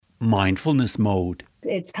mindfulness mode.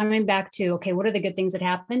 It's coming back to, okay, what are the good things that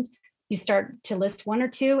happened? You start to list one or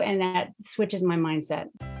two, and that switches my mindset.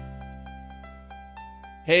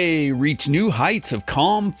 Hey, reach new heights of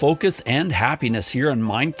calm, focus, and happiness here on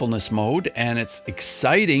Mindfulness Mode. And it's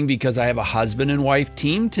exciting because I have a husband and wife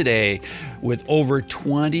team today with over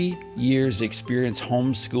 20 years experience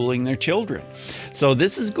homeschooling their children. So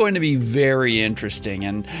this is going to be very interesting.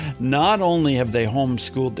 And not only have they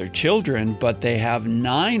homeschooled their children, but they have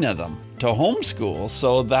 9 of them to homeschool.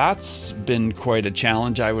 So that's been quite a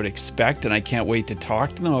challenge, I would expect, and I can't wait to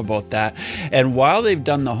talk to them about that. And while they've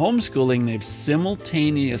done the homeschooling, they've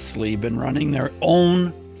simultaneously been running their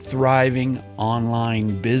own thriving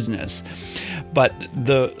online business. But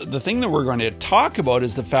the thing that we're going to talk about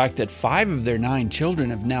is the fact that 5 of their 9 children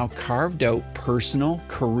have now carved out personal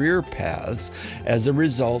career paths as a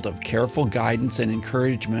result of careful guidance and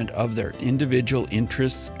encouragement of their individual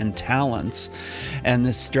interests and talents. And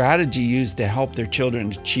the strategy used to help their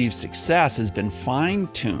children achieve success has been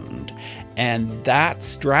fine-tuned. And that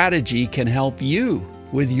strategy can help you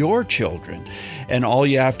with your children. And all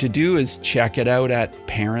you have to do is check it out at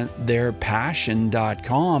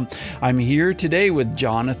parenttheirpassion.com. I'm here today with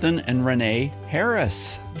Jonathan and Renee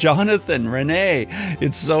Harris. Jonathan, Renee,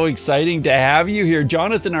 it's so exciting to have you here.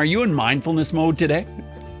 Jonathan, are you in mindfulness mode today?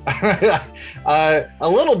 A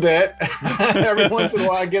little bit. Every once in a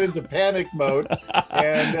while I get into panic mode,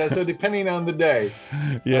 and so depending on the day,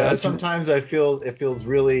 sometimes I feel it feels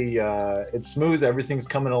really it's smooth, everything's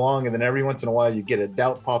coming along, and then every once in a while you get a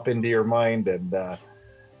doubt pop into your mind, and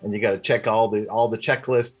you got to check all the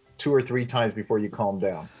checklists 2 or 3 times before you calm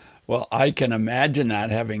down. Well, I can imagine that,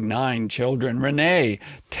 having 9 children. Renee,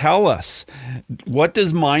 tell us, what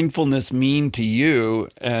does mindfulness mean to you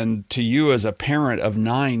and to you as a parent of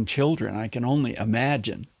 9 children? I can only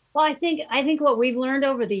imagine. Well, I think what we've learned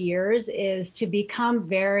over the years is to become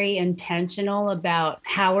very intentional about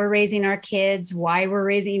how we're raising our kids, why we're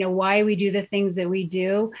raising, why we do the things that we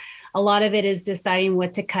do. A lot of it is deciding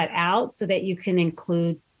what to cut out so that you can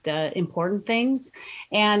include the important things.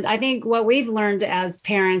 And I think what we've learned as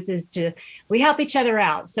parents is we help each other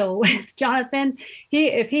out. So Jonathan,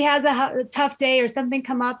 if he has a tough day or something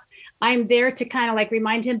come up, I'm there to kind of like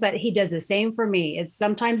remind him, but he does the same for me.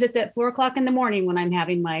 Sometimes it's at 4:00 in the morning when I'm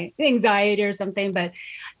having my anxiety or something, but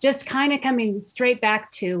just kind of coming straight back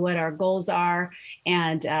to what our goals are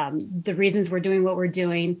and the reasons we're doing what we're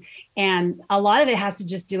doing. And a lot of it has to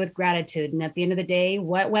just do with gratitude. And at the end of the day,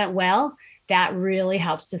 what went well, that really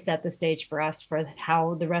helps to set the stage for us for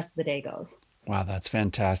how the rest of the day goes. Wow, that's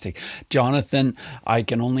fantastic. Jonathan, I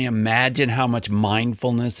can only imagine how much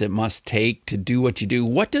mindfulness it must take to do what you do.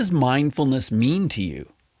 What does mindfulness mean to you?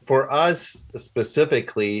 For us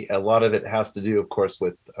specifically, a lot of it has to do, of course,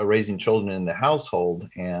 with raising children in the household.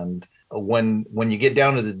 And when you get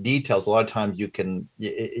down to the details, a lot of times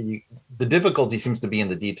the difficulty seems to be in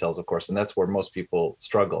the details, of course, and that's where most people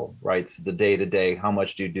struggle, right? So the day-to-day, how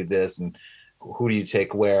much do you do this and who do you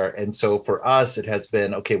take where? And so for us, it has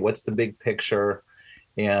been, okay, what's the big picture?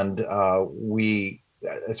 And we,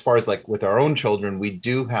 as far as like with our own children, we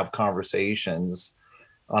do have conversations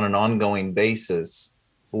on an ongoing basis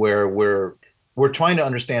where we're trying to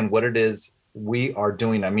understand what it is we are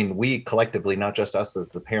doing. I mean, we collectively, not just us as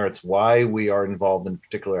the parents, why we are involved in a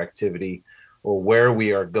particular activity or where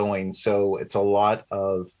we are going. So it's a lot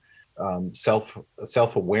of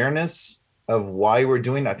self-awareness of why we're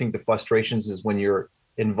doing. I think the frustrations is when you're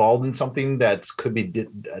involved in something that could be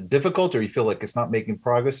difficult or you feel like it's not making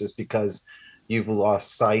progress, is because you've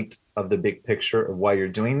lost sight of the big picture of why you're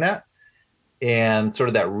doing that. And sort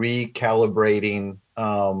of that recalibrating.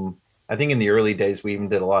 I think in the early days, we even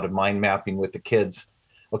did a lot of mind mapping with the kids.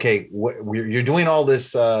 Okay, you're doing all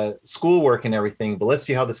this schoolwork and everything, but let's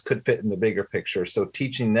see how this could fit in the bigger picture. So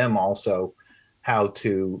teaching them also how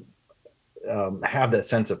to have that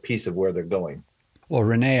sense of peace of where they're going. Well,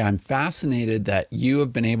 Renee, I'm fascinated that you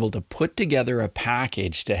have been able to put together a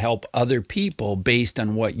package to help other people based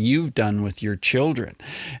on what you've done with your children.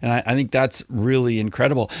 And I think that's really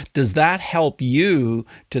incredible. Does that help you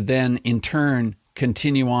to then, in turn,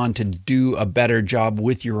 continue on to do a better job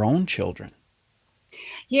with your own children?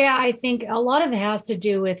 Yeah, I think a lot of it has to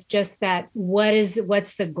do with just that.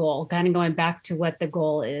 What's the goal? Kind of going back to what the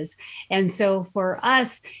goal is. And so for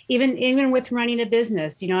us, even with running a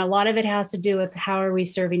business, a lot of it has to do with how are we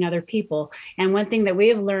serving other people. And one thing that we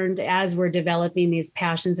have learned as we're developing these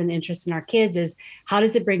passions and interests in our kids is how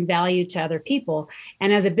does it bring value to other people?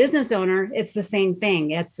 And as a business owner, it's the same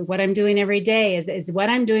thing. It's what I'm doing every day is what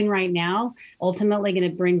I'm doing right now ultimately going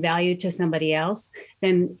to bring value to somebody else.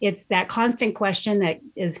 then it's that constant question that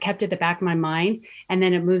is kept at the back of my mind. And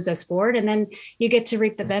then it moves us forward. And then you get to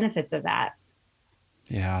reap the benefits of that.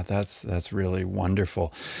 Yeah, that's really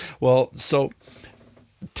wonderful. Well, so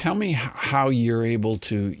tell me how you're able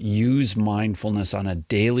to use mindfulness on a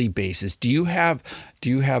daily basis. Do you have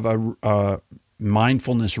a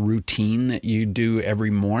mindfulness routine that you do every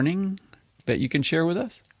morning that you can share with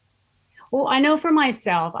us? Well, I know for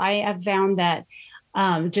myself, I have found that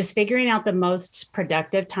just figuring out the most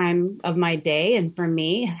productive time of my day, and for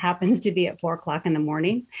me, happens to be at 4 o'clock in the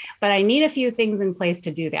morning. But I need a few things in place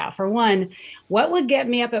to do that. For one, what would get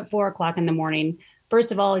me up at 4 o'clock in the morning?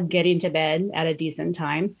 First of all, getting to bed at a decent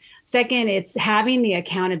time. Second, it's having the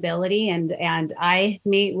accountability, and I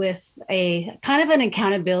meet with a kind of an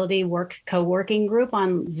accountability co-working group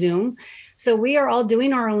on Zoom. So we are all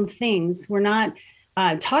doing our own things. We're not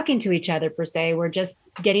talking to each other per se. We're just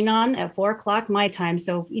getting on at 4 o'clock my time.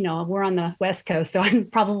 So, we're on the West Coast. So I'm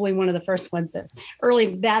probably one of the first ones that early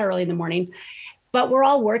in the morning, but we're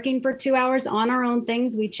all working for 2 hours on our own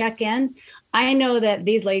things. We check in. I know that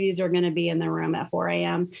these ladies are going to be in the room at 4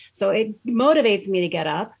 a.m. So it motivates me to get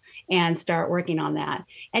up and start working on that.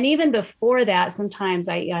 And even before that, sometimes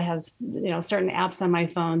I have, certain apps on my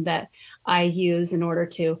phone that I use in order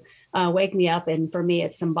to wake me up. And for me,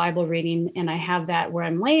 it's some Bible reading. And I have that where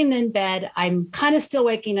I'm laying in bed. I'm kind of still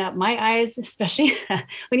waking up. My eyes, especially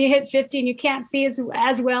when you hit 50 and you can't see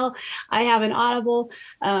as well. I have an audible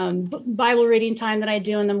Bible reading time that I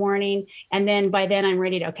do in the morning. And then by then I'm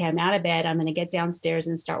ready to, okay, I'm out of bed. I'm going to get downstairs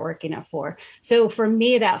and start working at 4. So for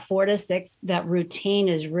me, that 4 to 6, that routine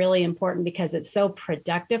is really important because it's so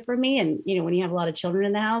productive for me. And, when you have a lot of children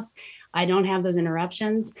in the house, I don't have those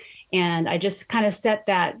interruptions. And I just kind of set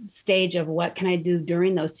that stage of what can I do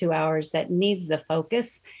during those 2 hours that needs the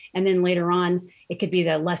focus. And then later on, it could be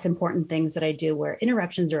the less important things that I do where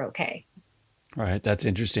interruptions are okay. All right, that's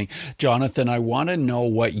interesting. Jonathan, I want to know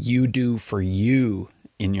what you do for you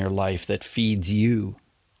in your life that feeds you.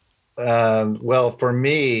 Well, for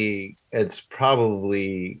me, it's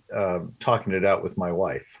probably talking it out with my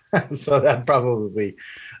wife. So that probably,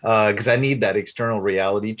 because I need that external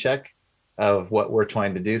reality check of what we're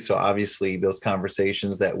trying to do. So obviously those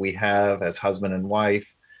conversations that we have as husband and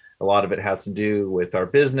wife, a lot of it has to do with our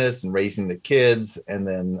business and raising the kids, and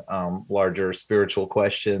then larger spiritual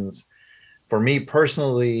questions. For me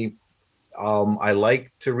personally, I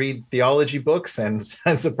like to read theology books, and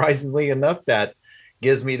surprisingly enough, that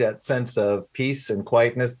gives me that sense of peace and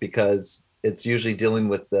quietness because it's usually dealing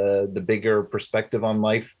with the bigger perspective on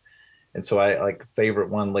life. And so I like favorite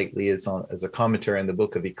one lately is as a commentary on the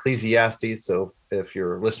book of Ecclesiastes. So if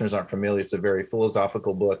your listeners aren't familiar, it's a very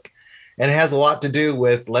philosophical book, and it has a lot to do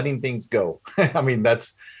with letting things go. I mean,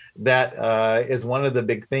 that is one of the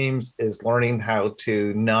big themes, is learning how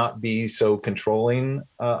to not be so controlling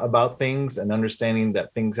about things, and understanding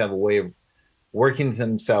that things have a way of working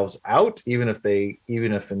themselves out, even if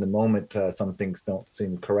in the moment some things don't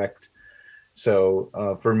seem correct.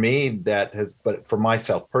 So for me, but for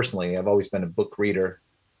myself personally, I've always been a book reader,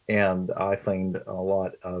 and I find a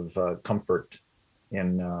lot of comfort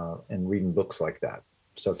in reading books like that.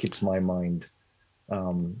 So it keeps my mind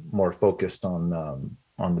more focused on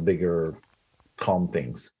the bigger, calm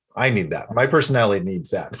things. I need that. My personality needs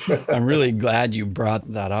that. I'm really glad you brought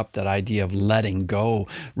that up, that idea of letting go.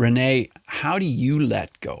 Renee, how do you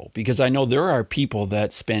let go? Because I know there are people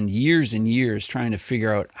that spend years and years trying to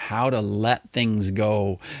figure out how to let things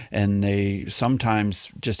go, and they sometimes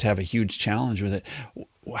just have a huge challenge with it.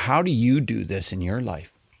 How do you do this in your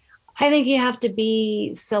life? I think you have to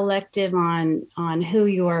be selective on who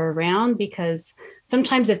you are around, because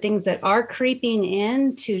sometimes the things that are creeping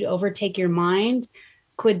in to overtake your mind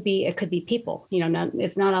could be people.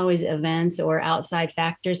 It's not always events or outside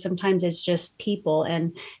factors. Sometimes it's just people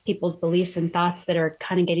and people's beliefs and thoughts that are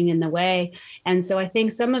kind of getting in the way. And so I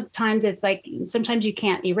think sometimes it's like, sometimes you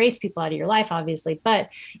can't erase people out of your life, obviously, but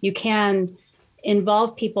you can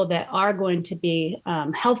involve people that are going to be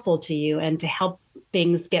helpful to you and to help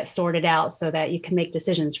things get sorted out so that you can make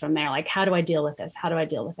decisions from there. Like, how do I deal with this? How do I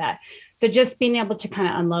deal with that? So just being able to kind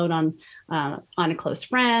of unload on a close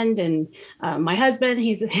friend, and my husband,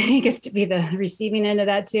 he gets to be the receiving end of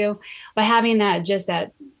that too. But having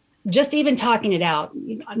just even talking it out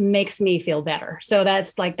makes me feel better. So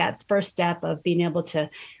that's first step of being able to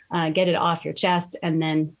get it off your chest, and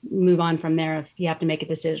then move on from there if you have to make a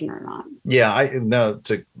decision or not. Yeah,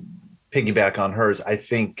 to piggyback on hers, I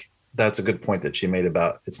think that's a good point that she made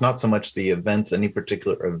about, it's not so much the events, any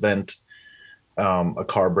particular event, a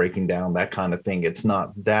car breaking down, that kind of thing. It's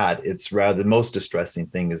not that. It's rather, the most distressing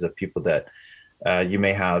thing is the people that you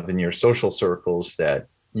may have in your social circles that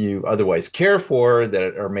you otherwise care for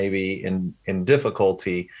that are maybe in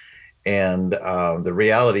difficulty. And the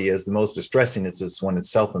reality is the most distressing is just when it's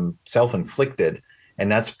self-inflicted.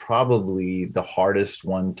 And that's probably the hardest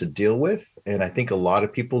one to deal with. And I think a lot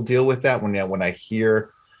of people deal with that when I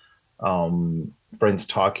hear friends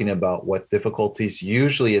talking about what difficulties,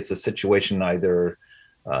 usually it's a situation either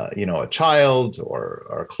a child or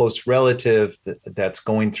a close relative that's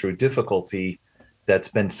going through difficulty that's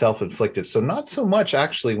been self-inflicted. So not so much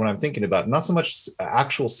actually when I'm thinking about it, not so much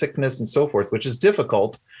actual sickness and so forth, which is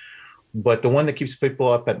difficult, but the one that keeps people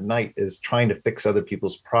up at night is trying to fix other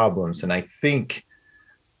people's problems. And I think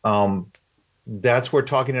that's where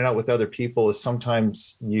talking it out with other people is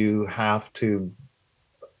sometimes you have to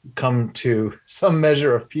come to some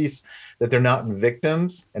measure of peace that they're not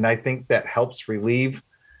victims. And I think that helps relieve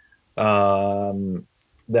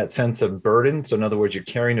that sense of burden. So in other words, you're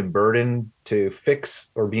carrying a burden to fix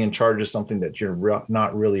or be in charge of something that you're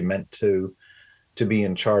not really meant to be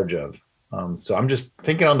in charge of. So I'm just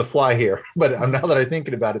thinking on the fly here, but now that I'm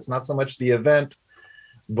thinking about it, it's not so much the event,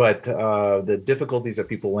 but the difficulties that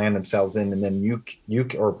people land themselves in. And then you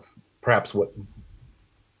or perhaps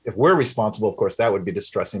if we're responsible, of course, that would be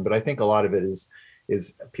distressing. But I think a lot of it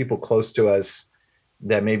is people close to us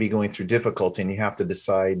that may be going through difficulty, and you have to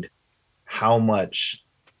decide how much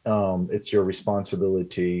it's your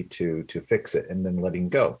responsibility to fix it, and then letting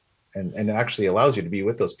go. And it actually allows you to be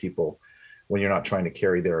with those people when you're not trying to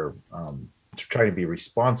carry trying to be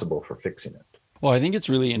responsible for fixing it. Well, I think it's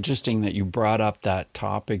really interesting that you brought up that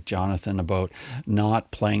topic, Jonathan, about not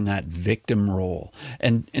playing that victim role.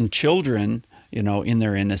 And children, in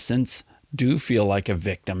their innocence, do feel like a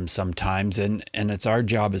victim sometimes. And it's our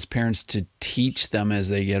job as parents to teach them as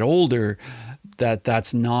they get older that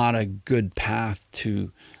that's not a good path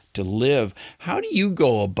to live. How do you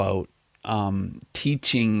go about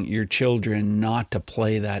teaching your children not to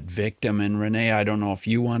play that victim? And Renee, I don't know if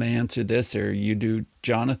you want to answer this or you do,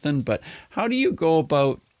 Jonathan, but how do you go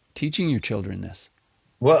about teaching your children this?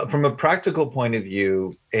 Well, from a practical point of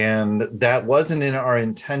view, and that wasn't in our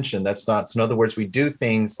intention. That's not. So in other words, we do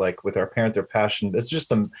things like with our Parent Their Passion. It's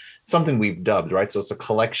just something we've dubbed, right? So it's a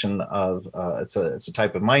collection of it's a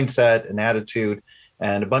type of mindset, an attitude,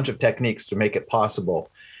 and a bunch of techniques to make it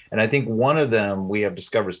possible. And I think one of them we have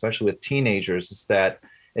discovered, especially with teenagers, is that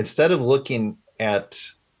instead of looking at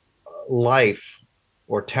life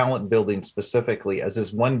or talent building specifically as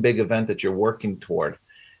this one big event that you're working toward,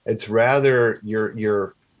 it's rather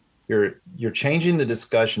you're changing the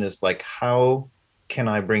discussion. Is like, how can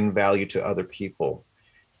I bring value to other people?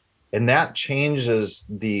 And that changes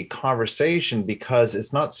the conversation, because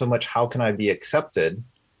it's not so much how can I be accepted.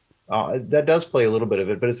 That does play a little bit of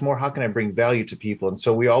it, but it's more how can I bring value to people. And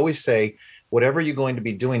so we always say, whatever you're going to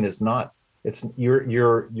be doing is not, it's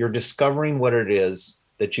you're discovering what it is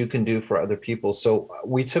that you can do for other people. So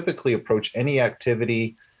we typically approach any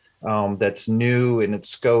activity that's new in its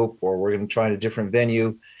scope, or we're going to try a different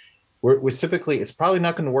venue. We're typically, it's probably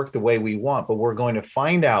not going to work the way we want, but we're going to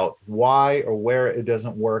find out why or where it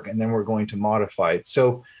doesn't work, and then we're going to modify it.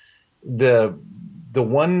 So the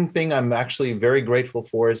one thing I'm actually very grateful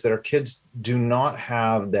for is that our kids do not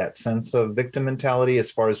have that sense of victim mentality as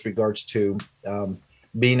far as regards to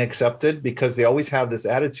being accepted, because they always have this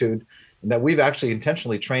attitude that we've actually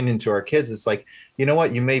intentionally trained into our kids. It's like, you know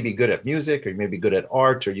what, you may be good at music, or you may be good at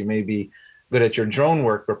art, or you may be good at your drone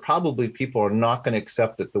work, but probably people are not going to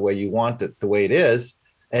accept it the way you want it, the way it is.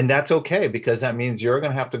 And that's okay, because that means you're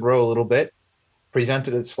going to have to grow a little bit, present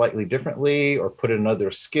it slightly differently, or put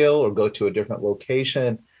another skill, or go to a different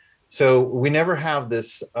location. So we never have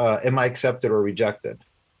this, am I accepted or rejected?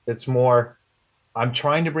 It's more, I'm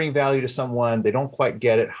trying to bring value to someone. They don't quite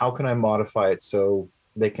get it. How can I modify it so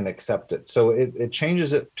they can accept it? So it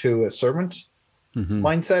changes it to a servant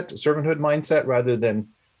mindset, a servanthood mindset, rather than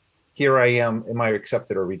here I am I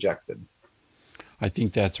accepted or rejected? I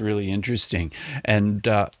think that's really interesting. And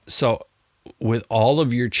so with all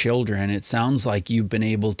of your children, it sounds like you've been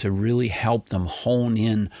able to really help them hone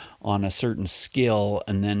in on a certain skill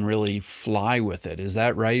and then really fly with it. Is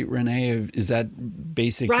that right, Renee? Is that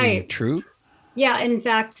basically true? Yeah. In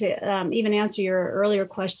fact, to even answer your earlier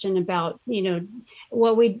question about,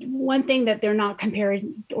 one thing that they're not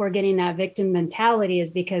comparing or getting that victim mentality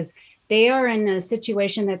is because they are in a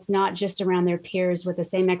situation that's not just around their peers with the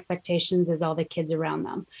same expectations as all the kids around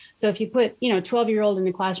them. So if you put, 12-year-old in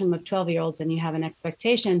a classroom of 12-year-olds and you have an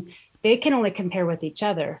expectation, they can only compare with each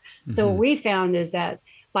other. Mm-hmm. So what we found is that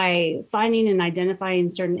by finding and identifying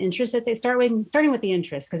certain interests that they start with, starting with the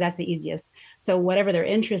interests, because that's the easiest, So whatever they're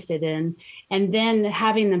interested in, and then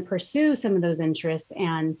having them pursue some of those interests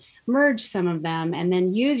and merge some of them, and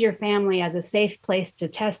then use your family as a safe place to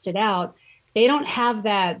test it out. They don't have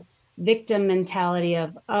that victim mentality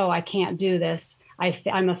of, oh, I can't do this.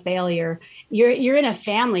 I'm a failure. You're in a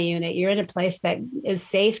family unit. You're in a place that is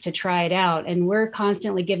safe to try it out. And we're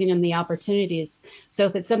constantly giving them the opportunities. So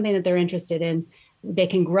if it's something that they're interested in, they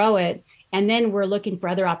can grow it. And then we're looking for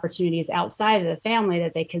other opportunities outside of the family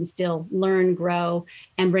that they can still learn, grow,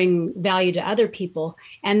 and bring value to other people.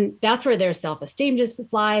 And that's where their self-esteem just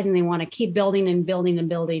flies, and they want to keep building and building and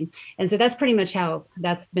building. And so that's pretty much how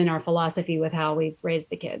that's been our philosophy with how we've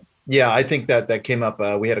raised the kids. Yeah, I think that came up.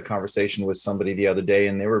 We had a conversation with somebody the other day,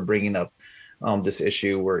 and they were bringing up this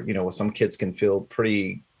issue where, some kids can feel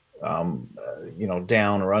pretty,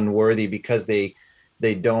 down or unworthy because they're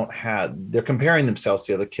comparing themselves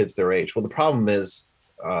to other kids their age. Well, the problem is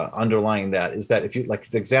underlying that is that if you, like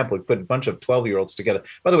the example, you put a bunch of 12-year-olds together.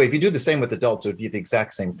 By the way, if you do the same with adults, it would be the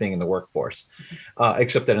exact same thing in the workforce,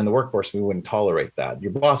 except that in the workforce, we wouldn't tolerate that.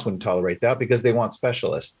 Your boss wouldn't tolerate that because they want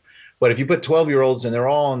specialists. But if you put 12-year-olds and they're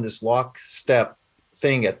all on this lockstep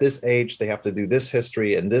thing at this age, they have to do this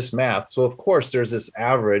history and this math. So of course, there's this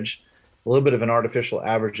average, a little bit of an artificial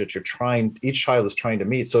average that each child is trying to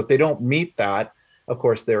meet. So if they don't meet that, of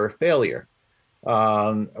course, they're a failure,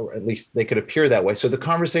 or at least they could appear that way. So the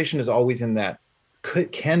conversation is always in that,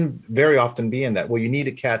 can very often be in that, well, you need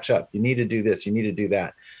to catch up, you need to do this, you need to do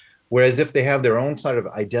that. Whereas if they have their own sort of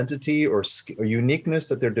identity or uniqueness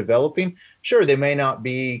that they're developing, sure, they may not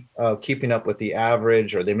be keeping up with the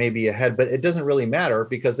average, or they may be ahead, but it doesn't really matter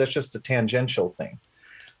because that's just a tangential thing.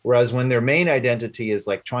 Whereas when their main identity is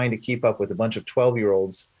like trying to keep up with a bunch of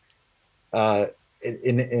 12-year-olds,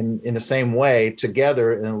 in the same way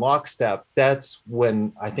together in lockstep, that's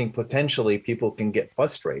when I think potentially people can get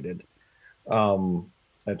frustrated.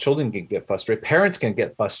 Children can get frustrated, parents can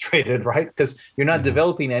get frustrated, right? Because you're not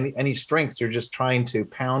developing any strengths. You're just trying to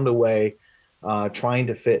pound away, trying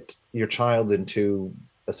to fit your child into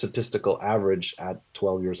a statistical average at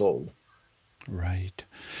 12 years old. Right.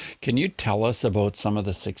 Can you tell us about some of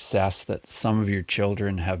the success that some of your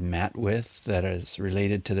children have met with that is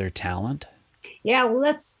related to their talent? Yeah, well,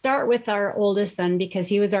 let's start with our oldest son because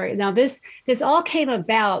he was now this all came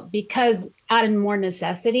about because out of more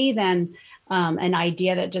necessity than an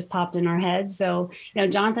idea that just popped in our heads. So,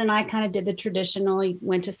 Jonathan and I kind of did the traditional,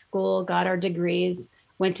 went to school, got our degrees,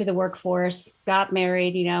 went to the workforce, got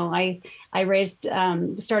married. I raised,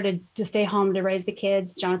 started to stay home to raise the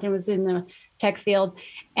kids. Jonathan was in the tech field,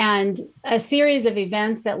 and a series of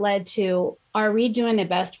events that led to, are we doing the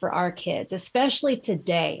best for our kids, especially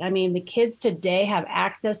today? I mean, the kids today have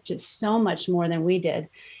access to so much more than we did.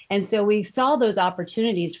 And so we saw those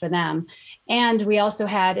opportunities for them. And we also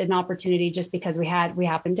had an opportunity just because we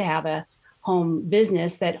happened to have a home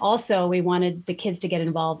business that also we wanted the kids to get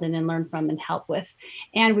involved in and learn from and help with.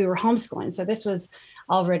 And we were homeschooling. So this was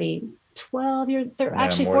already 12 years,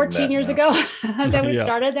 actually 14 years ago that we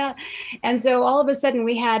started that. And so all of a sudden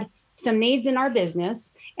we had some needs in our business,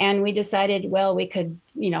 and we decided, well, we could,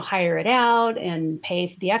 hire it out and pay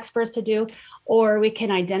for the experts to do, or we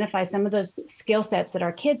can identify some of those skill sets that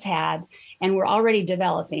our kids had and were already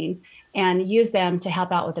developing and use them to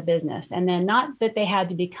help out with the business. And then not that they had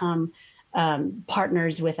to become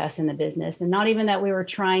partners with us in the business, and not even that we were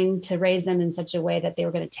trying to raise them in such a way that they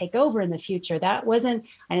were going to take over in the future. That wasn't,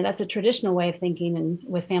 I know that's a traditional way of thinking and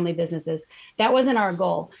with family businesses. That wasn't our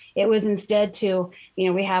goal. It was instead to,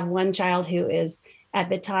 we have one child who is, at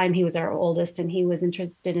the time, he was our oldest, and he was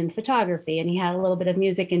interested in photography, and he had a little bit of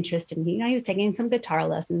music interest, and he was taking some guitar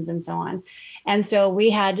lessons and so on. And so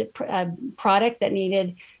we had a product that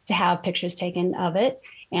needed to have pictures taken of it.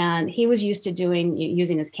 And he was used to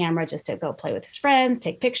using his camera just to go play with his friends,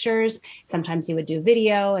 take pictures. Sometimes he would do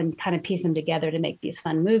video and kind of piece them together to make these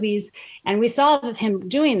fun movies. And we saw him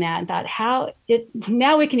doing that and thought,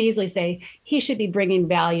 now we can easily say he should be bringing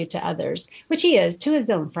value to others, which he is, to his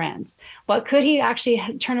own friends. But could he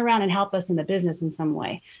actually turn around and help us in the business in some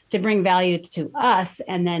way to bring value to us?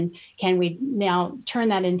 And then can we now turn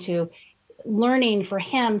that into learning for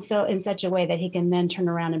him, so in such a way that he can then turn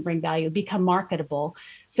around and bring value, become marketable?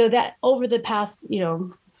 So that over the past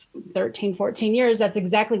 13, 14 years, that's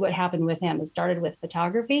exactly what happened with him. It started with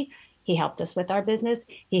photography. He helped us with our business.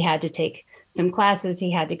 He had to take some classes. He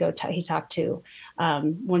had to go, he talked to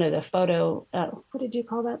one of the photo, what did you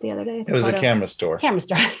call that the other day? It was a camera store. Camera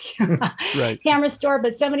store. Right. Camera store,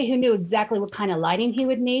 but somebody who knew exactly what kind of lighting he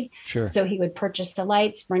would need. Sure. So he would purchase the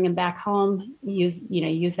lights, bring them back home, use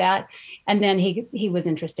that. And then he was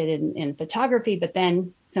interested in photography, but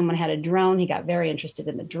then someone had a drone. He got very interested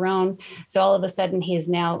in the drone. So all of a sudden he is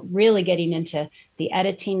now really getting into the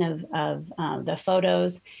editing of the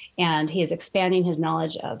photos, and he is expanding his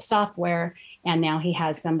knowledge of software. And now he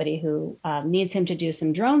has somebody who needs him to do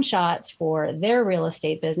some drone shots for their real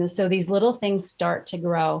estate business. So these little things start to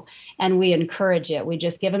grow, and we encourage it. We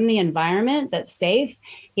just give him the environment that's safe.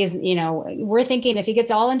 We're thinking if he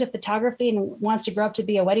gets all into photography and wants to grow up to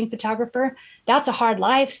be a wedding photographer, that's a hard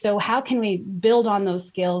life. So how can we build on those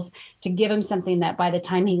skills to give him something that by the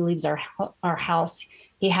time he leaves our house,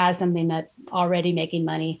 he has something that's already making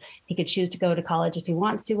money. He could choose to go to college if he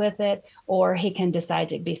wants to with it, or he can decide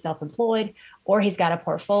to be self-employed, or he's got a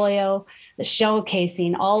portfolio, the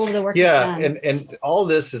showcasing, all of the work. Yeah, and all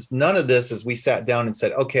this is, none of this is we sat down and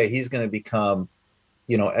said, okay, he's going to become,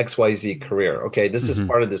 XYZ career. Okay, this is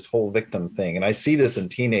part of this whole victim thing. And I see this in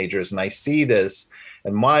teenagers, and I see this,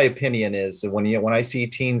 and my opinion is that when I see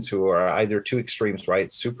teens who are either two extremes,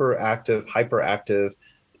 right? Super active, hyperactive,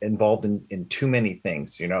 involved in too many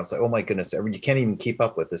things, it's like, oh my goodness, you can't even keep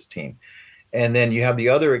up with this team. And then you have the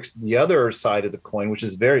other side of the coin, which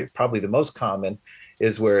is probably the most common,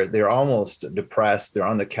 is where they're almost depressed. They're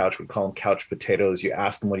on the couch. We call them couch potatoes. You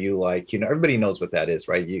ask them, what do you like? Everybody knows what that is,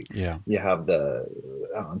 right? You have the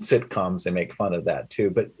on sitcoms, they make fun of that too,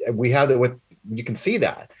 but we have you can see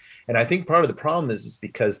that. And I think part of the problem is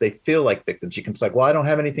because they feel like victims. You can say, well, I don't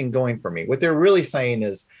have anything going for me. What they're really saying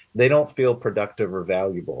is they don't feel productive or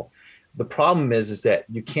valuable. The problem is that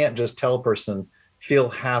you can't just tell a person, feel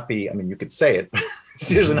happy. I mean, you could say it, but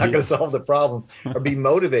it's usually not going to solve the problem, or be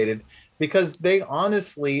motivated, because they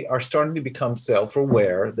honestly are starting to become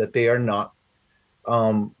self-aware that they are not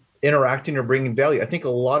interacting or bringing value. I think a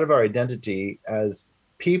lot of our identity as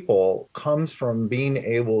people comes from being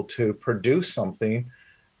able to produce something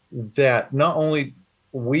that not only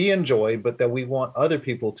we enjoy, but that we want other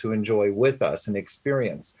people to enjoy with us and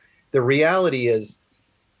experience. The reality is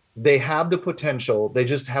they have the potential, they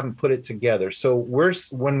just haven't put it together. So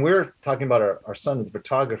when we're talking about our son as a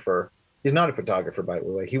photographer, he's not a photographer, by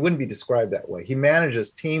the way. He wouldn't be described that way. He manages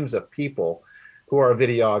teams of people who are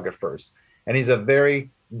videographers, and he's a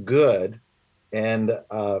very good, and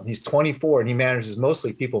he's 24, and he manages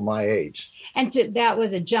mostly people my age. And that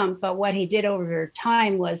was a jump, but what he did over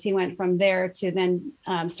time was he went from there to then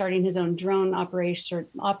starting his own drone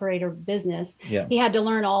operator business. Yeah. He had to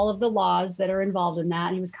learn all of the laws that are involved in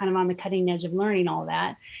that. He was kind of on the cutting edge of learning all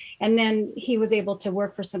that. And then he was able to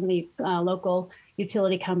work for some of the local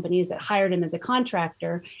utility companies that hired him as a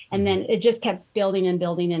contractor. And then it just kept building and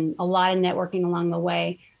building, and a lot of networking along the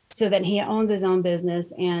way, so that he owns his own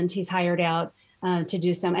business and he's hired out to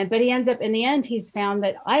do some. But he ends up, in the end, he's found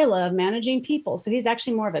that I love managing people. So he's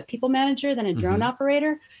actually more of a people manager than a drone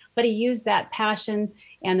operator, but he used that passion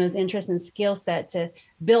and those interests and skill set to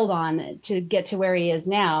build on to get to where he is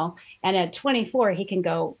now. And at 24, he can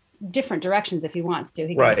go different directions if he wants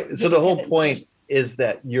to. Right. So the whole point is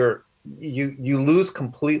that you lose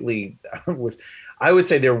completely. I would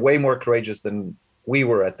say they're way more courageous than we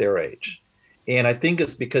were at their age. And I think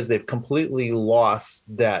it's because they've completely lost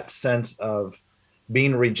that sense of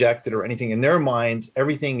being rejected or anything. In their minds,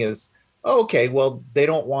 everything is, oh, okay, well, they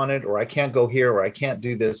don't want it, or I can't go here, or I can't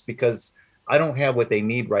do this because I don't have what they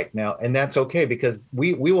need right now. And that's okay, because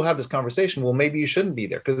we will have this conversation. Well, maybe you shouldn't be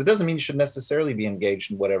there, because it doesn't mean you should necessarily be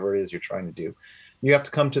engaged in whatever it is you're trying to do. You have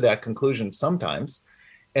to come to that conclusion sometimes.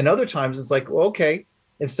 And other times it's like, well, okay,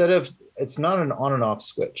 it's not an on and off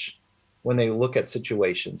switch when they look at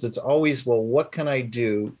situations. It's always, well, what can I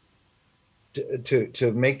do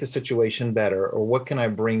to make the situation better, or what can I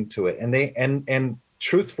bring to it? And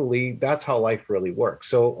truthfully, that's how life really works.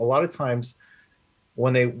 So a lot of times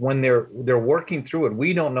when they're working through it,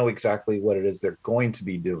 we don't know exactly what it is they're going to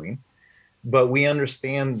be doing, but we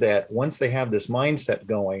understand that once they have this mindset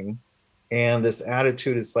going and this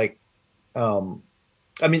attitude, is like,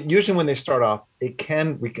 usually when they start off,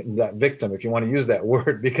 that victim, if you want to use that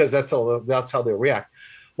word, because that's how they'll react.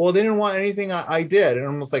 Well, they didn't want anything I did. And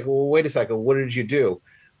I'm almost like, well, wait a second, what did you do?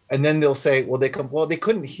 And then they'll say, well, they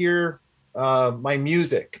couldn't hear my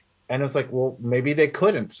music. And it's like, well, maybe they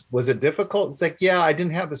couldn't. Was it difficult? It's like, yeah, I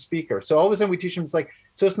didn't have a speaker. So all of a sudden we teach them, it's like,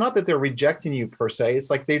 so it's not that they're rejecting you per se. It's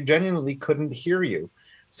like they genuinely couldn't hear you.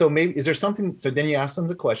 So maybe, is there something, so then you ask them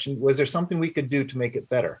the question, was there something we could do to make it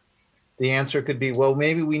better? The answer could be, well,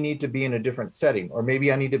 maybe we need to be in a different setting, or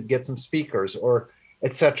maybe I need to get some speakers, or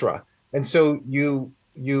etc. And so you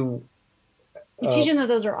We teach them that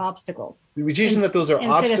those are obstacles. We teach them that those are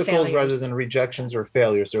obstacles rather failures. than rejections or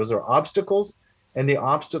failures. Those are obstacles, and the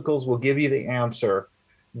obstacles will give you the answer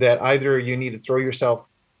that either you need to throw yourself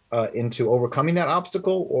into overcoming that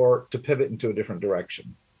obstacle or to pivot into a different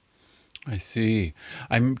direction. I see.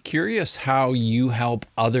 I'm curious how you help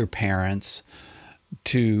other parents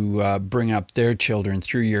to bring up their children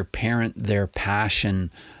through your Parent Their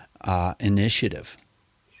Passion initiative.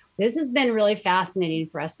 This has been really fascinating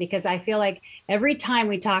for us because I feel like every time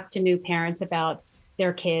we talk to new parents about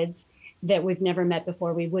their kids that we've never met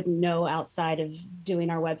before, we wouldn't know outside of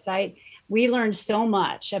doing our website, we learned so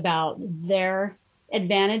much about their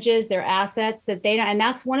advantages, their assets that they don't. And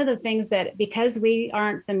that's one of the things that, because we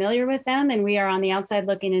aren't familiar with them and we are on the outside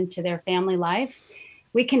looking into their family life,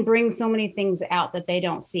 we can bring so many things out that they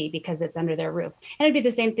don't see because it's under their roof. And it'd be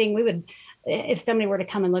the same thing. We would, if somebody were to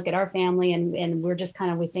come and look at our family and we're just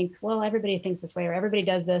kind of, we think, well, everybody thinks this way or everybody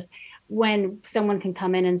does this, when someone can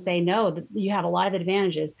come in and say, no, you have a lot of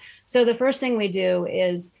advantages. So the first thing we do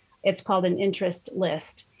is, it's called an interest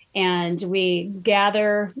list. And we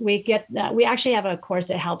actually have a course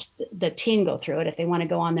that helps the teen go through it if they want to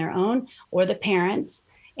go on their own, or the parent.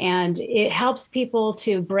 And it helps people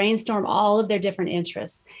to brainstorm all of their different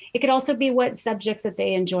interests. It could also be what subjects that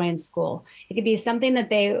they enjoy in school. It could be something that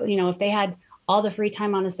they, if they had all the free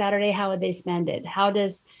time on a Saturday, how would they spend it?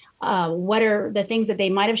 What are the things that they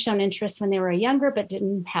might have shown interest when they were younger, but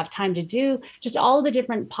didn't have time to do? Just all of the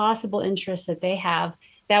different possible interests that they have.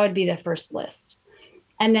 That would be the first list.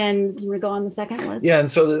 And then we go on the second list. Yeah. And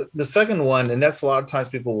so the second one, and that's a lot of times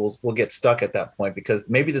people will get stuck at that point because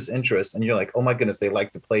maybe this interest and you're like, oh my goodness, they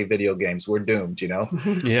like to play video games. We're doomed,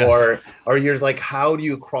 Yes. Or you're like, how do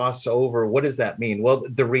you cross over? What does that mean? Well,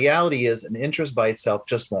 the reality is an interest by itself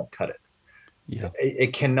just won't cut it. Yeah.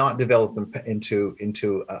 It cannot develop into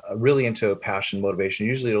a passion, motivation.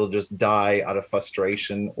 Usually it'll just die out of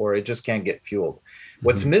frustration or it just can't get fueled. Mm-hmm.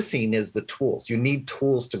 What's missing is the tools. You need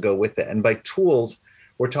tools to go with it. And by tools,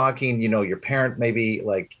 we're talking, your parent, maybe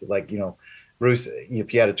like, Bruce,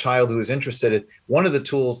 if you had a child who was interested in one of the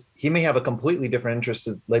tools, he may have a completely different interest,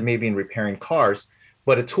 like maybe in repairing cars,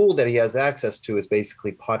 but a tool that he has access to is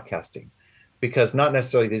basically podcasting, because not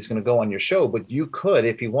necessarily that he's going to go on your show, but you could,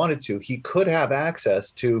 if he wanted to, he could have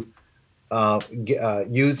access to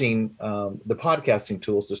using the podcasting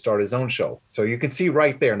tools to start his own show. So you can see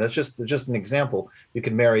right there, and that's just an example. You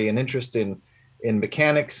could marry an interest in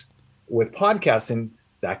mechanics with podcasting.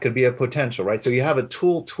 That could be a potential, right? So you have a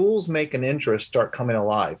tool, tools make an interest start coming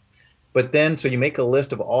alive. But then, so you make a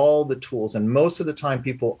list of all the tools, and most of the time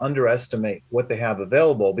people underestimate what they have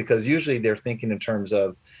available because usually they're thinking in terms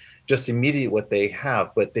of just immediate what they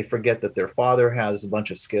have, but they forget that their father has a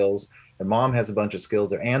bunch of skills, their mom has a bunch of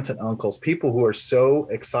skills, their aunts and uncles, people who are so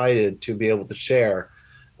excited to be able to share.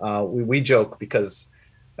 We joke because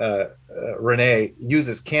Renee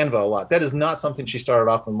uses Canva a lot. That is not something she started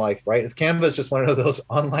off in life, right? Canva is just one of those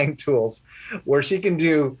online tools where she can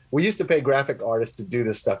do, we used to pay graphic artists to do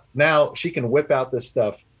this stuff. Now she can whip out this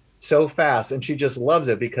stuff so fast and she just loves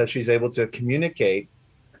it because she's able to communicate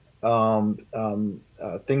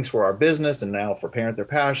things for our business and now for Parent Their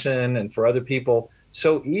Passion and for other people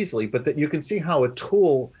so easily. But that you can see how a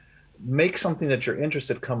tool makes something that you're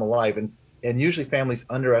interested come alive. And usually families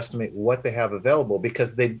underestimate what they have available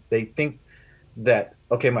because they think that,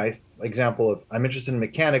 okay, my example of I'm interested in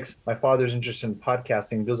mechanics, my father's interested in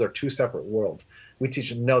podcasting. Those are two separate worlds. We teach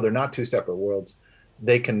them, no, they're not two separate worlds.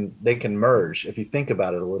 They can merge if you think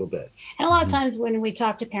about it a little bit. And a lot of times when we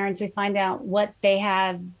talk to parents, we find out what they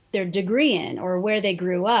have their degree in or where they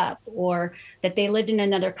grew up or that they lived in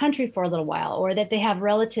another country for a little while or that they have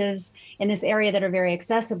relatives in this area that are very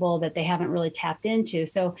accessible that they haven't really tapped into.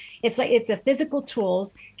 So it's a physical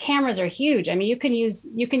tools. Cameras are huge. I mean, you can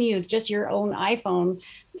use just your own iPhone.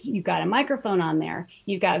 You've got a microphone on there.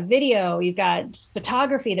 You've got video, you've got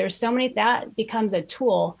photography. There's so many, that becomes a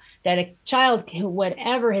tool that a child,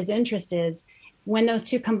 whatever his interest is, when those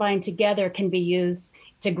two combine together can be used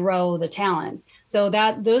to grow the talent. So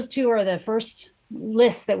that those two are the first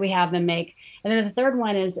lists that we have them make. And then the third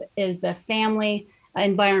one is the family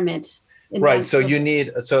environment. Right. So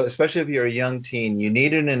especially if you're a young teen, you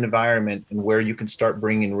need an environment where you can start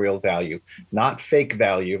bringing real value, not fake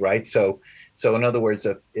value. Right. So in other words,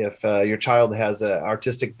 if your child has an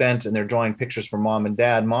artistic bent and they're drawing pictures for mom and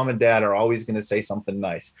dad are always going to say something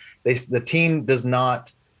nice. The teen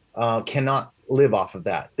cannot live off of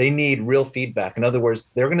that. They need real feedback. In other words,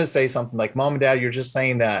 they're going to say something like, Mom and Dad, you're just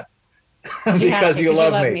saying that because you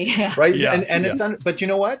love me. Yeah. Right. Yeah. And it's, but you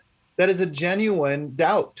know what? That is a genuine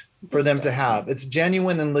doubt for them to have. It's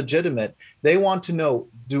genuine and legitimate. They want to know,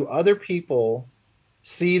 do other people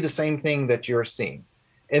see the same thing that you're seeing?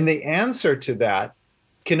 And the answer to that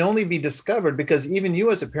can only be discovered because even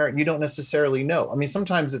you as a parent, you don't necessarily know. I mean,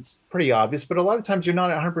 sometimes it's pretty obvious, but a lot of times you're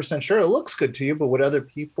not 100% sure. It looks good to you, but would other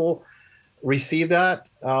people receive that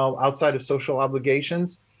outside of social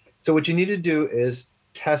obligations? So what you need to do is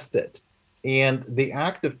test it. And the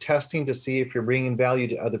act of testing to see if you're bringing value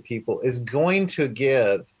to other people is going to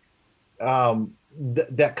give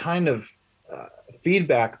that kind of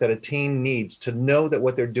feedback that a teen needs to know that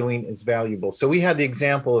what they're doing is valuable. So we had the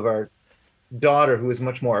example of our daughter who is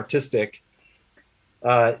much more artistic.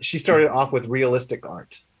 She started off with realistic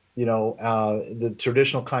art, the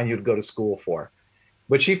traditional kind you'd go to school for.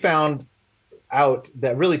 But she found out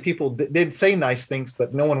that really people they'd say nice things,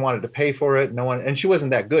 but no one wanted to pay for it. And she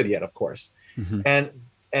wasn't that good yet, of course. Mm-hmm.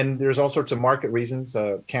 And there's all sorts of market reasons.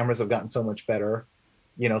 Cameras have gotten so much better,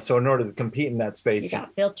 so in order to compete in that space, you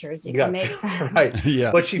got filters, you can make some. Right.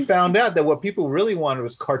 Yeah. But she found out that what people really wanted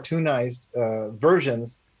was cartoonized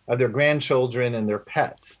versions of their grandchildren and their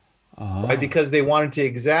pets, right? Because they wanted to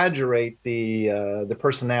exaggerate the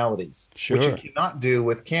personalities, sure, which you cannot do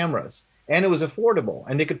with cameras. And it was affordable,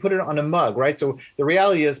 and they could put it on a mug, right? So the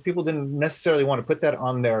reality is, people didn't necessarily want to put that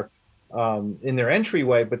on their in their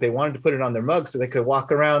entryway, but they wanted to put it on their mug so they could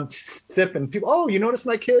walk around, sip, and people, oh, you notice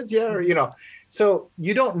my kids, yeah, or So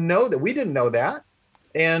you don't know that. We didn't know that.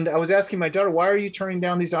 And I was asking my daughter, why are you turning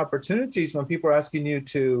down these opportunities when people are asking you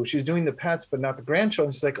to? She's doing the pets, but not the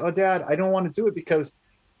grandchildren. She's like, oh, Dad, I don't want to do it because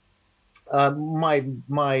my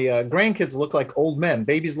grandkids look like old men.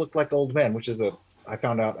 Babies look like old men, which is I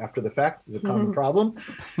found out after the fact, is a common problem.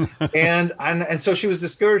 And so she was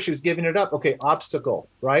discouraged. She was giving it up. Okay, obstacle,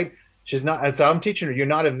 right? She's not. And so I'm teaching her, you're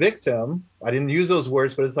not a victim. I didn't use those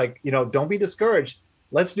words, but it's like, don't be discouraged.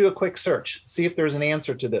 Let's do a quick search, see if there's an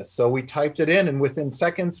answer to this. So we typed it in, and within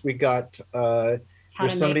seconds we got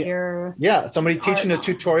somebody teaching a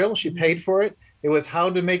tutorial. She paid for it. It was how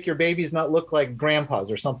to make your babies not look like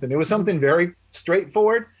grandpas or something. It was something very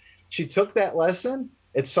straightforward. She took that lesson.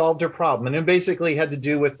 It solved her problem. And it basically had to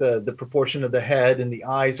do with the proportion of the head, and the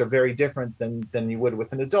eyes are very different than you would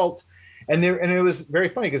with an adult. And it was very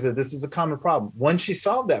funny because this is a common problem. Once she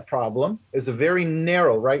solved that problem, it's a very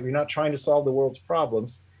narrow, right? You're not trying to solve the world's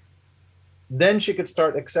problems. Then she could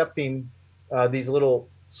start accepting these little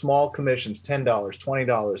small commissions, $10, $20,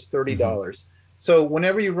 $30. Mm-hmm. So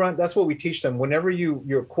whenever you run, that's what we teach them. Whenever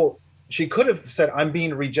you're quote, she could have said, I'm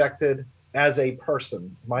being rejected as a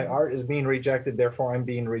person. My art is being rejected, therefore I'm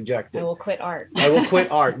being rejected. I will quit art. I will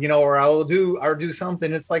quit art, or I will do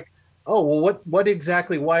something. It's like, oh, well, what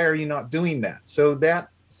exactly, why are you not doing that? So that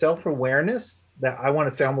self-awareness, that I want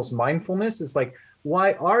to say almost mindfulness, is like,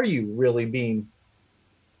 why are you really being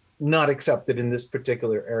not accepted in this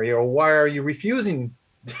particular area? Or why are you refusing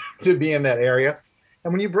to be in that area?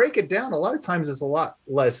 And when you break it down, a lot of times it's a lot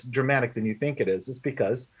less dramatic than you think it is. It's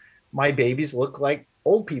because my babies look like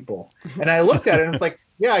old people. And I looked at it and it's like,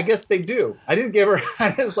 yeah, I guess they do. I didn't give her,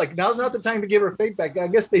 I was like, now's not the time to give her feedback. I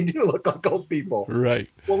guess they do look like old people. Right.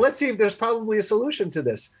 Well, let's see if there's probably a solution to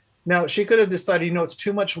this. Now, she could have decided, it's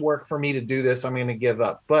too much work for me to do this. I'm going to give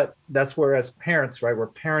up. But that's where, as parents, right, we're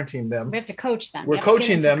parenting them. We have to coach them. We're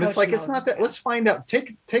coaching them. It's like, it's not that. Let's find out.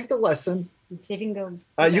 Take the lesson. See if you can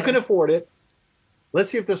go. You can afford it.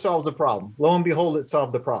 Let's see if this solves a problem. Lo and behold, it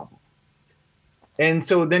solved the problem. And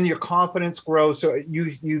so then your confidence grows. So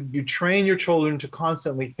you train your children to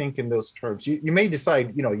constantly think in those terms. You may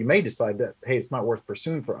decide, that, hey, it's not worth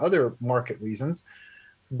pursuing for other market reasons,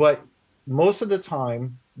 but most of the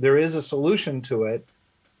time there is a solution to it.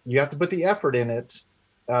 You have to put the effort in it,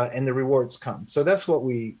 and the rewards come. So that's what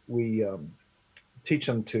we teach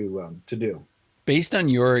them to do. Based on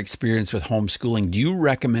your experience with homeschooling, do you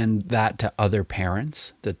recommend that to other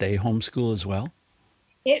parents, that they homeschool as well?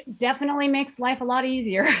 It definitely makes life a lot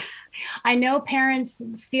easier. I know parents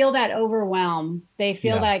feel that overwhelm. They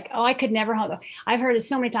feel like, oh, I could never I've heard it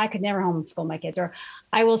so many times, I could never homeschool my kids, or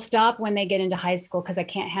I will stop when they get into high school because I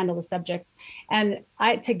can't handle the subjects. And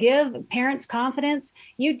to give parents confidence,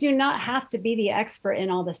 you do not have to be the expert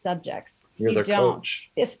in all the subjects. You're their coach.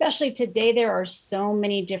 Especially today, there are so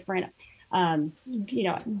many different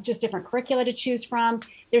just different curricula to choose from.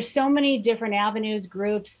 There's so many different avenues,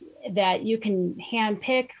 groups that you can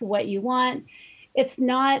handpick what you want. It's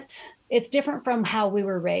different from how we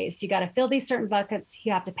were raised. You got to fill these certain buckets.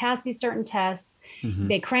 You have to pass these certain tests. Mm-hmm.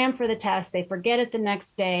 They cram for the test. They forget it the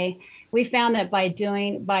next day. We found that by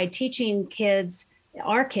teaching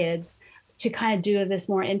our kids, to kind of do this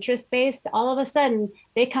more interest-based, all of a sudden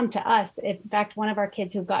they come to us. In fact, one of our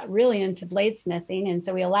kids who got really into bladesmithing, and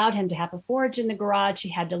so we allowed him to have a forge in the garage. He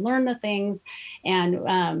had to learn the things,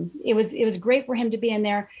 and it was great for him to be in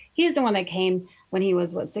there. He's the one that came when he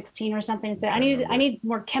was 16 or something, and said, I need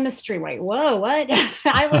more chemistry. Wait, whoa, what?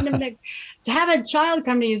 I wouldn't have to have a child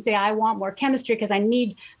come to you and say, I want more chemistry because I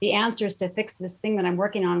need the answers to fix this thing that I'm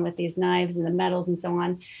working on with these knives and the metals and so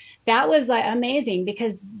on. That was like amazing,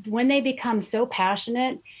 because when they become so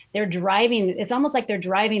passionate, they're driving, it's almost like they're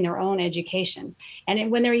driving their own education.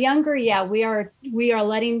 And when they're younger, yeah, we are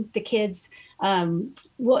letting the kids,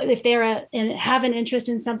 if they're have an interest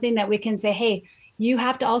in something, that we can say, hey, you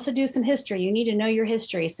have to also do some history. You need to know your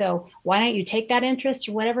history. So why don't you take that interest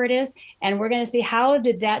or whatever it is? And we're going to see, how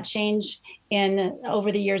did that change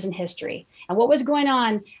over the years in history? And what was going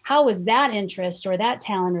on? How was that interest or that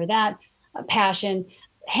talent or that passion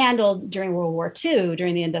handled during World War II,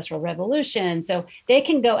 during the Industrial Revolution? So they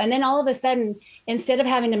can go, and then all of a sudden, instead of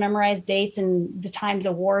having to memorize dates and the times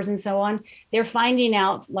of wars and so on, they're finding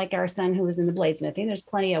out, like our son who was in the bladesmithing, there's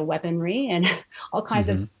plenty of weaponry and all kinds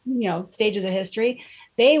of stages of history.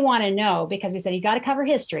 They want to know, because we said, you got to cover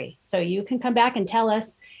history. So you can come back and tell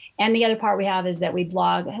us. And the other part we have is that we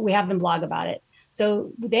have them blog about it.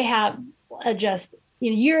 So they have just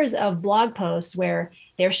years of blog posts where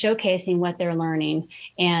they're showcasing what they're learning,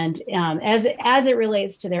 and as it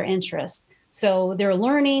relates to their interests. So they're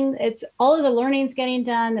learning, it's all of the learning is getting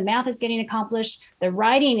done, the math is getting accomplished, the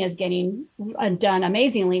writing is getting done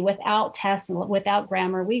amazingly without tests and without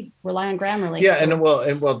grammar. We rely on Grammarly. Yeah, and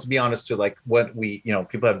well, to be honest too, like what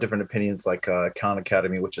people have different opinions, like Khan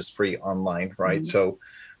Academy, which is free online, right? Mm-hmm. So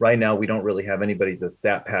right now we don't really have anybody that's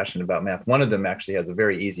that passionate about math. One of them actually has a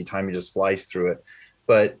very easy time; he just flies through it.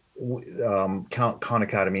 But Khan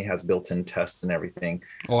Academy has built-in tests and everything.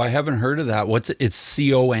 Oh, I haven't heard of that. What's it? It's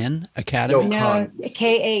CON Academy? No,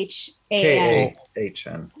 KHAN.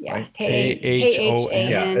 KHN. Yeah, right? KHON.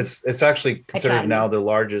 Yeah, it's actually considered Academy. Now the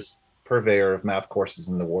largest purveyor of math courses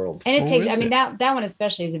in the world. And it takes, that one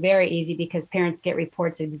especially is very easy, because parents get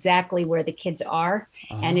reports exactly where the kids are.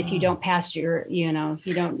 And if you don't pass you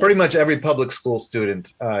don't. Pretty much every public school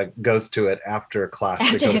student goes to it after class.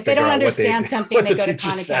 If they don't understand something, they go to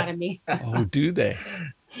Khan Academy. Oh, do they?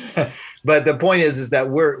 But the point is that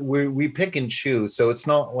we pick and choose. So it's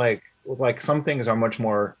not like some things are much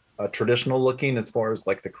more traditional looking as far as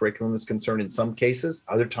like the curriculum is concerned in some cases.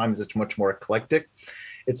 Other times it's much more eclectic.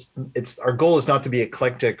 It's our goal is not to be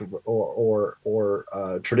eclectic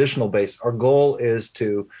or traditional based. Our goal is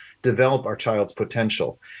to develop our child's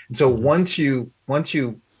potential. And so once you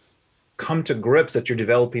come to grips that you're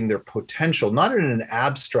developing their potential, not in an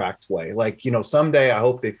abstract way, like, someday I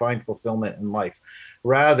hope they find fulfillment in life.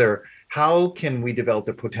 Rather, how can we develop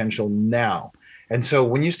their potential now? And so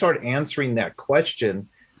when you start answering that question,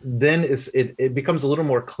 then it becomes a little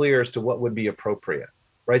more clear as to what would be appropriate.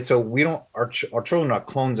 Right. So our children are not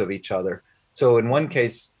clones of each other. So in one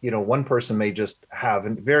case, one person may just have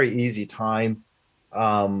a very easy time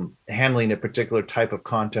handling a particular type of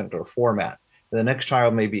content or format. And the next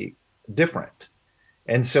child may be different.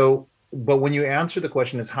 And so, but when you answer the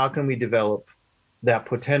question is, how can we develop that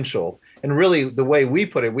potential? And really the way we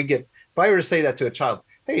put it, if I were to say that to a child,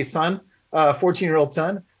 hey, son, 14-year-old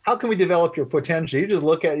son, how can we develop your potential? You just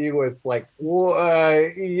look at you with like,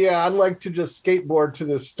 yeah, I'd like to just skateboard to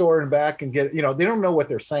the store and back and get, they don't know what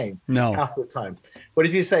they're saying half the time. But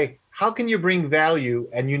if you say, how can you bring value,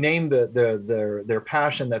 and you name their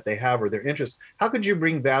passion that they have or their interest, how could you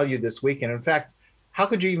bring value this week? And in fact, how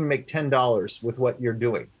could you even make $10 with what you're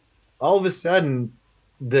doing? All of a sudden,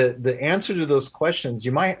 the answer to those questions,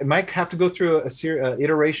 you might have to go through a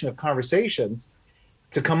iteration of conversations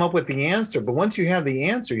to come up with the answer. But once you have the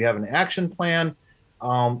answer, you have an action plan.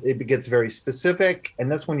 It gets very specific,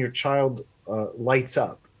 and that's when your child lights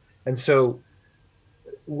up. And so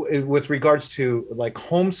with regards to like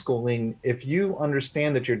homeschooling, if you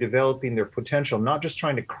understand that you're developing their potential, not just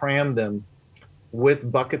trying to cram them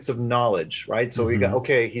with buckets of knowledge, right? So we got,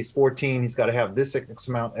 okay, he's 14, he's got to have this X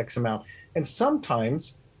amount. And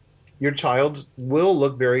sometimes your child will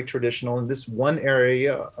look very traditional in this one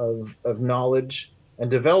area of knowledge and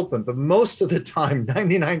development, but most of the time,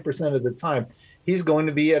 99% of the time, he's going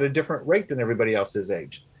to be at a different rate than everybody else his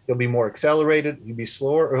age. He'll be more accelerated, he'll be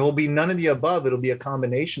slower, or he'll be none of the above. It'll be a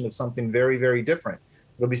combination of something very, very different.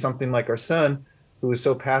 It'll be something like our son, who was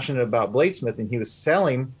so passionate about bladesmithing, he was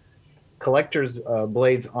selling collector's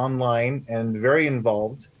blades online and very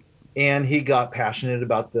involved, and he got passionate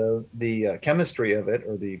about the chemistry of it,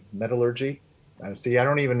 or the metallurgy. See, I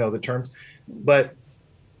don't even know the terms, but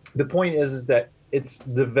the point is that it's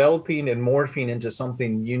developing and morphing into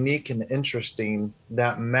something unique and interesting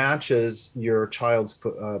that matches your child's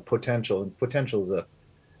potential. And potential is an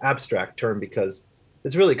abstract term because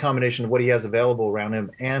it's really a combination of what he has available around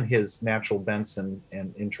him and his natural bents and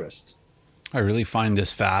interests. I really find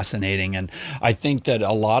this fascinating. And I think that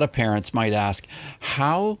a lot of parents might ask,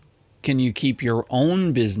 how can you keep your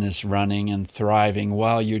own business running and thriving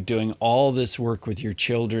while you're doing all this work with your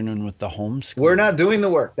children and with the homeschool? We're not doing the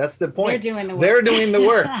work. That's the point. They're doing the work. They're doing the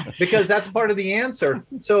work because that's part of the answer.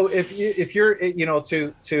 So if you're,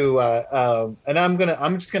 and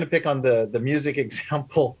I'm just gonna pick on the music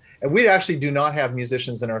example. And we actually do not have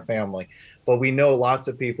musicians in our family, but we know lots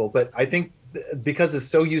of people. But I think because it's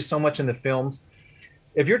so used so much in the films,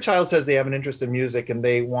 if your child says they have an interest in music and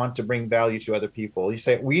they want to bring value to other people, you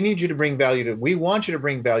say, we want you to bring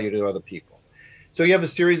value to other people. So you have a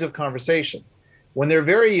series of conversation. When they're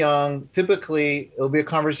very young, typically it'll be a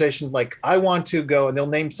conversation like, I want to go, and they'll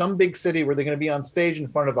name some big city where they're going to be on stage in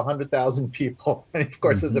front of 100,000 people. And of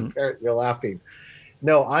course, as a parent, you're laughing.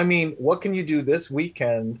 No, I mean, what can you do this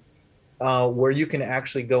weekend where you can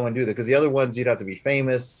actually go and do that? Because the other ones, you'd have to be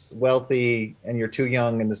famous, wealthy, and you're too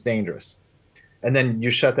young and it's dangerous. And then you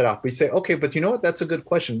shut that off. We say, okay, but you know what? That's a good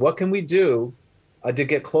question. What can we do to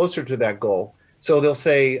get closer to that goal? So they'll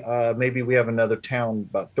say, maybe we have another town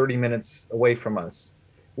about 30 minutes away from us.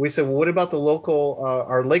 We say, well, what about the local,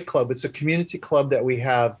 our lake club? It's a community club that we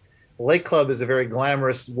have. Lake club is a very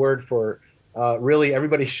glamorous word for really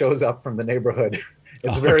everybody shows up from the neighborhood.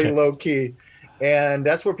 It's very low key. And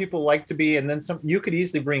that's where people like to be. And then you could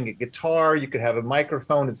easily bring a guitar. You could have a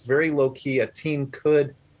microphone. It's very low key. A teen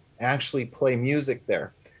could actually play music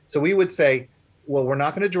there. So we would say, well, we're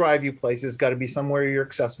not going to drive you places. It's got to be somewhere you're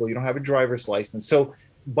accessible. You don't have a driver's license. So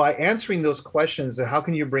by answering those questions, how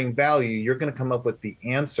can you bring value? You're going to come up with the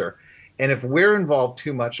answer. And if we're involved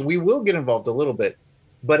too much, we will get involved a little bit,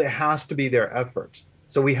 but it has to be their effort.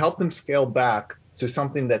 So we help them scale back to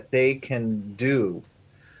something that they can do,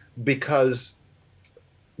 because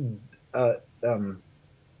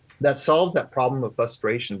that solves that problem of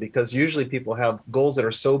frustration, because usually people have goals that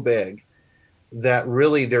are so big that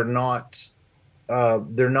really they're not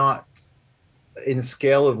in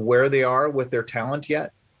scale of where they are with their talent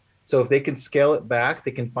yet. So if they can scale it back,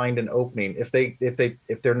 they can find an opening.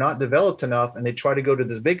 If they're not developed enough and they try to go to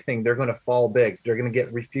this big thing, they're going to fall big. They're going to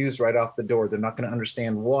get refused right off the door. They're not going to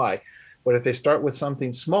understand why. But if they start with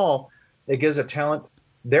something small, it gives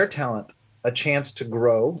their talent a chance to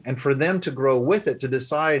grow, and for them to grow with it, to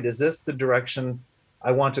decide, is this the direction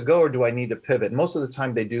I want to go, or do I need to pivot? And most of the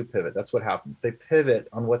time they do pivot. That's what happens. They pivot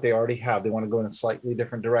on what they already have. They want to go in a slightly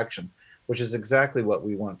different direction, which is exactly what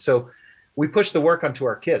we want. So we push the work onto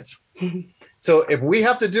our kids. So if we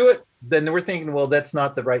have to do it, then we're thinking, well, that's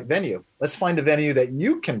not the right venue. Let's find a venue that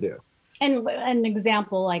you can do. And an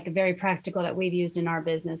example, like very practical, that we've used in our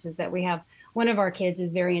business is that we have one of our kids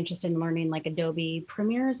is very interested in learning like Adobe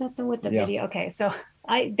Premiere. Is that with the video? Okay. So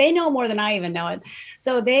they know more than I even know it.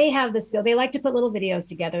 So they have the skill. They like to put little videos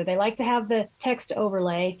together. They like to have the text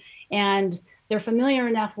overlay, and they're familiar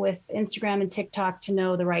enough with Instagram and TikTok to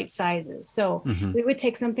know the right sizes. So we would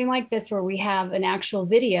take something like this where we have an actual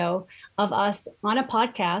video of us on a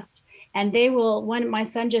podcast. And my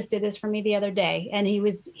son just did this for me the other day. And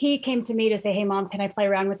he came to me to say, hey, Mom, can I play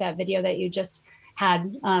around with that video that you just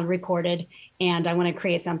had recorded? And I want to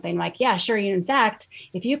create something. Like, yeah, sure. In fact,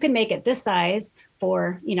 if you could make it this size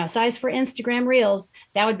for Instagram Reels,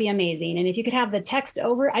 that would be amazing. And if you could have the text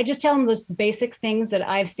over, I just tell him those basic things that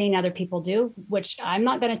I've seen other people do, which I'm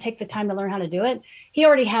not going to take the time to learn how to do it. He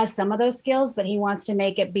already has some of those skills, but he wants to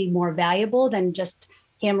make it be more valuable than just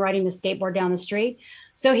him riding the skateboard down the street.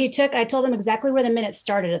 So I told him exactly where the minute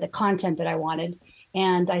started of the content that I wanted.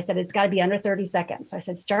 And I said, it's got to be under 30 seconds. So I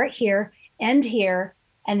said, start here, end here,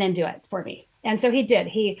 and then do it for me. And so he did.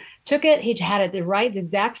 He took it. He had it the right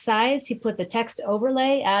exact size. He put the text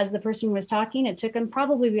overlay as the person was talking. It took him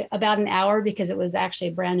probably about an hour because it was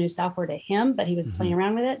actually brand new software to him, but he was playing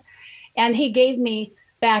around with it. And he gave me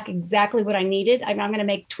back exactly what I needed. I'm going to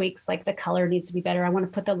make tweaks, like the color needs to be better. I want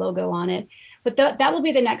to put the logo on it. But that will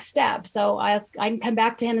be the next step. So I can come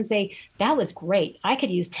back to him and say, that was great. I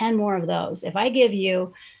could use 10 more of those. If I give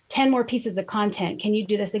you 10 more pieces of content, can you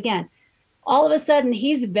do this again? All of a sudden,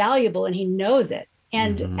 he's valuable and he knows it.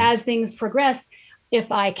 And as things progress, if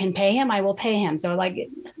I can pay him, I will pay him. So like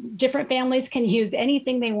different families can use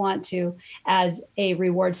anything they want to as a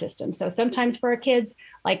reward system. So sometimes for our kids,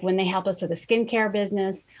 like when they help us with a skincare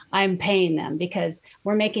business, I'm paying them because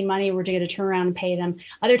we're making money. We're going to turn around and pay them.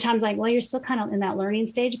 Other times, like, well, you're still kind of in that learning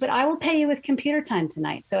stage, but I will pay you with computer time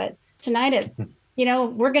tonight. So tonight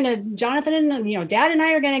we're going to, Jonathan and, Dad and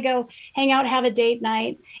I are going to go hang out, have a date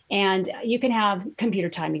night, and you can have computer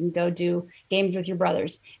time. You can go do games with your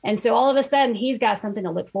brothers. And so all of a sudden he's got something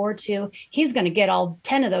to look forward to. He's going to get all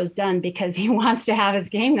 10 of those done because he wants to have his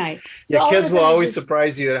game night. So kids will always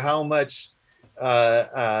surprise you at how much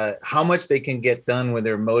how much they can get done when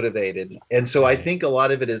they're motivated. And so I think a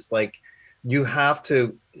lot of it is like, you have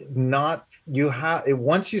to not, you have,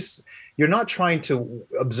 once you're not trying to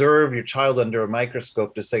observe your child under a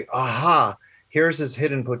microscope to say, aha, here's his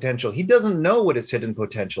hidden potential. He doesn't know what his hidden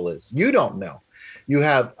potential is. You don't know. You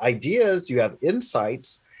have ideas, you have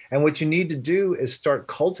insights, and what you need to do is start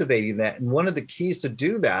cultivating that. And one of the keys to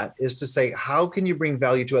do that is to say, how can you bring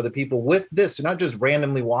value to other people with this? You're not just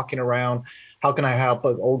randomly walking around. How can I help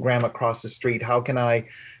an old grandma across the street? How can I,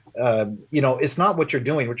 it's not what you're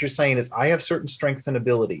doing. What you're saying is, I have certain strengths and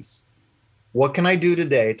abilities. What can I do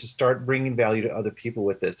today to start bringing value to other people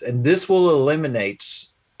with this? And this will eliminate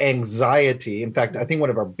anxiety. In fact, I think one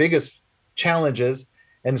of our biggest challenges,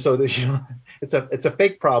 and so it's a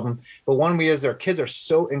fake problem, but one we as our kids are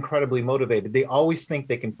so incredibly motivated, they always think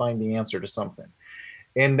they can find the answer to something.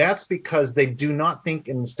 And that's because they do not think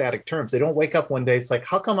in static terms. They don't wake up one day, it's like,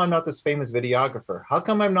 how come I'm not this famous videographer? How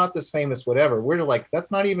come I'm not this famous whatever? We're like, that's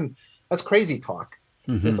crazy talk.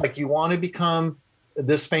 Mm-hmm. It's like, you want to become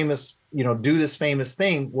this famous, do this famous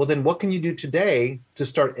thing. Well, then what can you do today to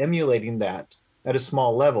start emulating that at a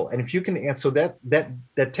small level? And if you can, and so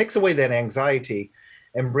that takes away that anxiety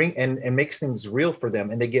and makes things real for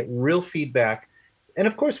them, and they get real feedback. And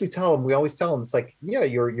of course, we always tell them, it's like, yeah,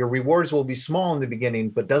 your rewards will be small in the beginning,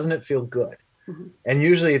 but doesn't it feel good? Mm-hmm. And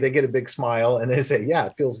usually they get a big smile and they say, yeah,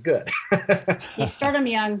 it feels good. You start them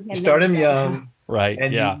young. Right.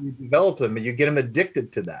 And you develop them, and you get them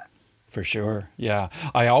addicted to that. For sure. Yeah.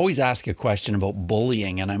 I always ask a question about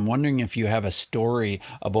bullying, and I'm wondering if you have a story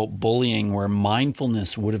about bullying where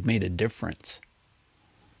mindfulness would have made a difference.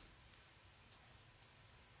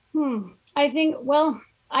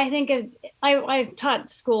 I've taught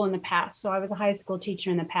school in the past. So I was a high school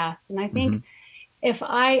teacher in the past. And I think if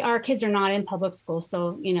our kids are not in public school,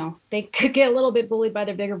 so, they could get a little bit bullied by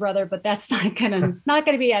their bigger brother, but that's not going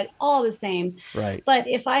to be at all the same. Right. But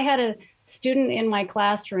if I had a student in my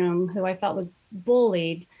classroom who I felt was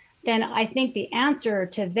bullied, then I think the answer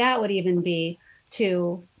to that would even be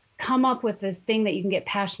to come up with this thing that you can get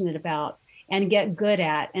passionate about and get good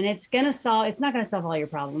at. And it's not going to solve all your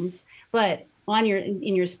problems, but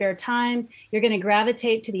in your spare time, you're going to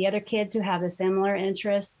gravitate to the other kids who have a similar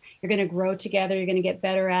interest. You're going to grow together. You're going to get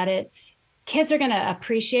better at it. Kids are going to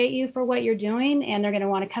appreciate you for what you're doing, and they're going to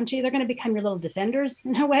want to come to you. They're going to become your little defenders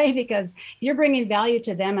in a way, because you're bringing value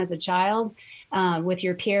to them as a child with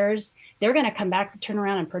your peers. They're going to come back, turn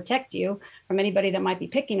around and protect you from anybody that might be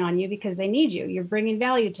picking on you because they need you. You're bringing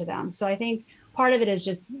value to them. So I think part of it is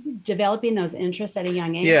just developing those interests at a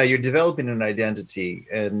young age. Yeah, you're developing an identity,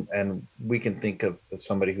 and we can think of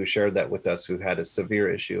somebody who shared that with us who had a severe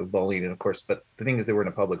issue of bullying. And of course, but the thing is, they were in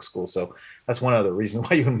a public school, so that's one other reason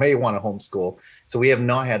why you may want to homeschool. So we have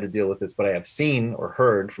not had to deal with this, but I have seen or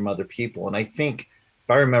heard from other people. And I think if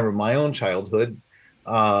I remember my own childhood,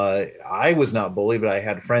 I was not bullied, but I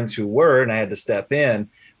had friends who were, and I had to step in.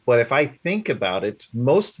 But if I think about it,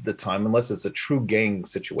 most of the time, unless it's a true gang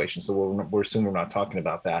situation, so we're assuming we're not talking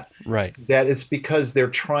about that, right? That it's because they're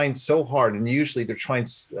trying so hard, and usually they're trying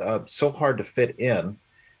so hard to fit in,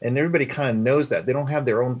 and everybody kind of knows that they don't have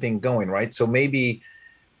their own thing going, right? So maybe,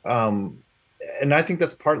 and I think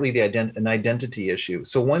that's partly an identity issue.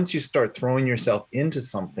 So once you start throwing yourself into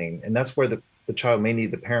something, and that's where the child may need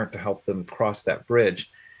the parent to help them cross that bridge.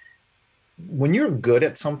 When you're good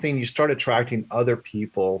at something, you start attracting other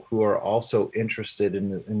people who are also interested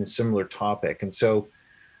in the similar topic. And so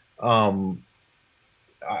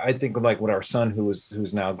I think of like what our son,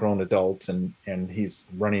 who's now a grown adult, and he's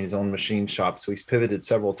running his own machine shop. So he's pivoted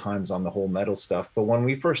several times on the whole metal stuff. But when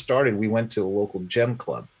we first started, we went to a local gem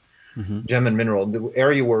club, gem and mineral. The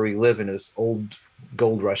area where we live in is old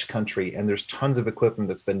gold rush country, and there's tons of equipment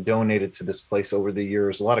that's been donated to this place over the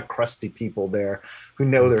years. A lot of crusty people there who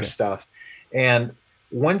know their stuff. And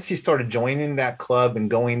once he started joining that club and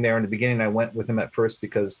going there, in the beginning, I went with him at first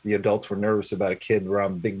because the adults were nervous about a kid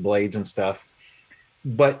around big blades and stuff.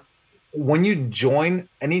 But when you join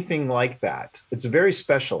anything like that, it's very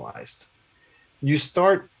specialized. You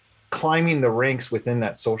start climbing the ranks within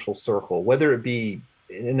that social circle, whether it be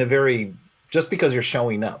in a very, just because you're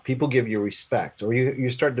showing up, people give you respect, or you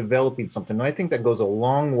start developing something. And I think that goes a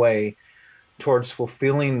long way towards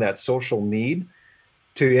fulfilling that social need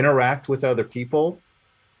to interact with other people.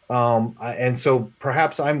 And so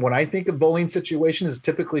perhaps when I think of bullying situations, it's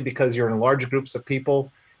typically because you're in large groups of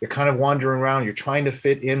people, you're kind of wandering around, you're trying to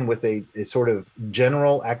fit in with a sort of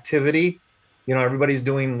general activity. Everybody's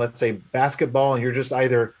doing, let's say, basketball, and you're just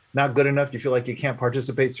either not good enough, you feel like you can't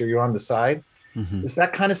participate, so you're on the side. It's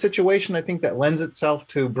that kind of situation, I think, that lends itself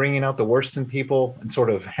to bringing out the worst in people and sort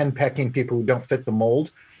of henpecking people who don't fit the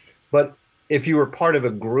mold. But if you were part of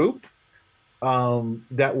a group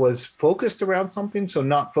that was focused around something, so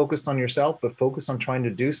not focused on yourself, but focused on trying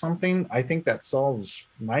to do something, I think that solves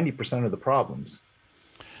 90% of the problems.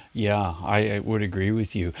 Yeah, I would agree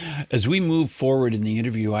with you. As we move forward in the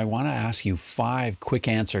interview, I want to ask you 5 quick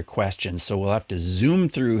answer questions. So we'll have to zoom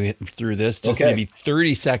through this. Just maybe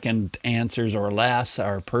 30-second answers or less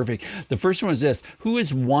are perfect. The first one is this: who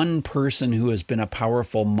is one person who has been a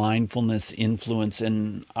powerful mindfulness influence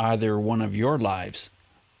in either one of your lives?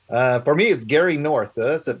 For me, it's Gary North.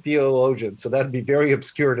 That's a theologian, so that'd be very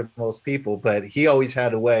obscure to most people. But he always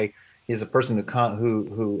had a way. He's a person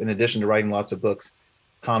who, in addition to writing lots of books,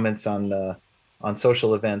 comments on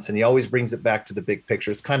social events, and he always brings it back to the big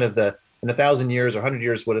picture. It's kind of in 1,000 years or 100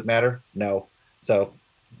 years, would it matter? No. So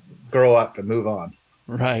grow up and move on.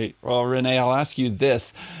 Right. Well, Renee, I'll ask you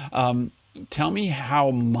this. Tell me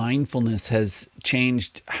how mindfulness has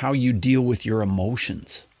changed how you deal with your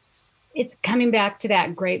emotions. It's coming back to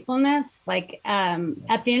that gratefulness. Like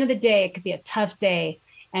at the end of the day, it could be a tough day,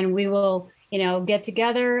 and we will get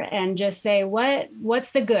together and just say,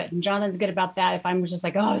 what's the good? And Jonathan's good about that. If I'm just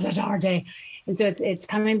like, oh, it's such a hard day. And so it's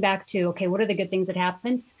coming back to, okay, what are the good things that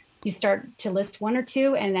happened? You start to list 1 or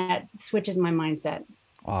 2, and that switches my mindset.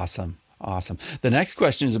 Awesome. The next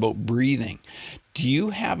question is about breathing. Do you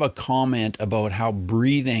have a comment about how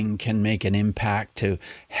breathing can make an impact to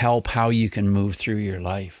help how you can move through your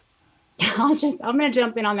life? I'm going to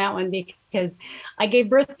jump in on that one because I gave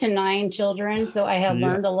birth to 9 children. So I have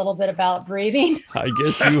learned a little bit about breathing. I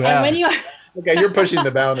guess you have. Okay, you're pushing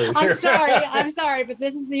the boundaries here. I'm sorry, but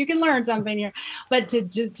you can learn something here. But to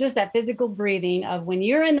just that physical breathing of when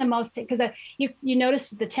you're in the most, because you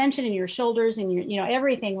notice the tension in your shoulders and your,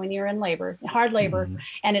 everything when you're in labor, hard labor,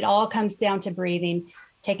 and it all comes down to breathing,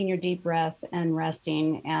 taking your deep breaths and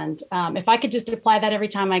resting. And if I could just apply that every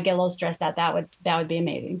time I get a little stressed out, that would be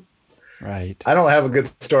amazing. Right. I don't have a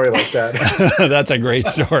good story like that. That's a great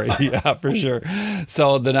story. Yeah, for sure.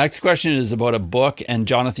 So the next question is about a book. And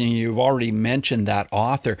Jonathan, you've already mentioned that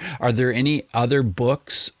author. Are there any other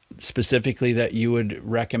books specifically that you would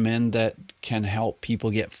recommend that can help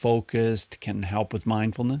people get focused, can help with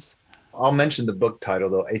mindfulness? I'll mention the book title,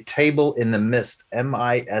 though. A Table in the Mist,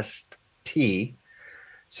 M-I-S-T.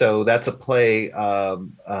 So that's a play.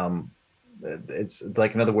 It's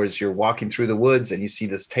like, in other words, you're walking through the woods and you see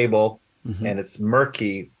this table. And it's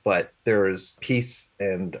murky, but there is peace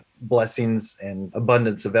and blessings and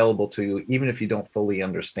abundance available to you, even if you don't fully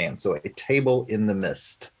understand. So A Table in the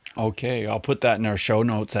Mist. Okay, I'll put that in our show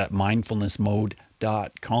notes at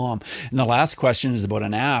mindfulnessmode.com. And the last question is about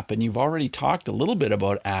an app. And you've already talked a little bit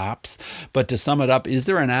about apps, but to sum it up, is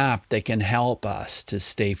there an app that can help us to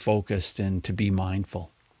stay focused and to be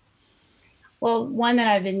mindful? Well, one that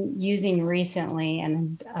I've been using recently,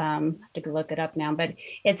 and I have to look it up now, but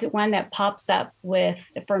it's one that pops up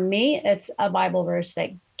for me, it's a Bible verse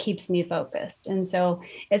that keeps me focused. And so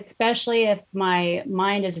especially if my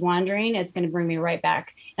mind is wandering, it's going to bring me right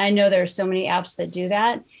back. And I know there's so many apps that do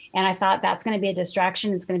that. And I thought that's going to be a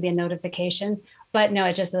distraction. It's going to be a notification. But no,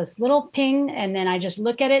 it's just this little ping. And then I just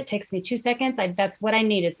look at it. It takes me 2 seconds. That's what I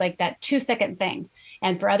need. It's like that 2-second thing.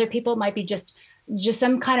 And for other people, it might be just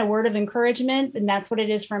some kind of word of encouragement. And that's what it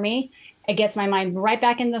is for me. It gets my mind right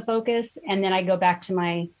back in the focus. And then I go back to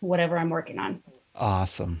my whatever I'm working on.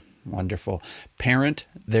 Awesome. Wonderful.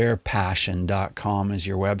 ParentTheirPassion.com is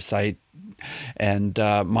your website. And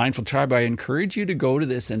Mindful Tribe, I encourage you to go to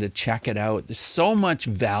this and to check it out. There's so much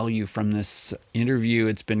value from this interview.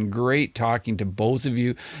 It's been great talking to both of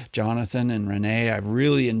you, Jonathan and Renee. I've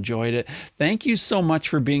really enjoyed it. Thank you so much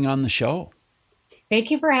for being on the show. Thank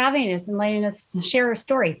you for having us and letting us share our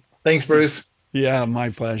story. Thanks, Bruce. Yeah, my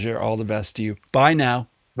pleasure. All the best to you. Bye now.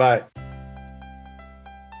 Bye.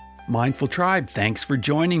 Mindful Tribe, thanks for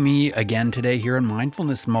joining me again today here in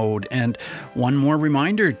Mindfulness Mode. And one more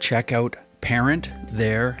reminder, check out Parent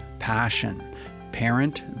Their Passion,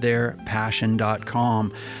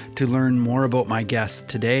 ParentTheirPassion.com, to learn more about my guests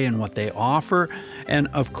today and what they offer. And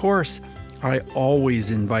of course, I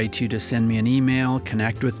always invite you to send me an email,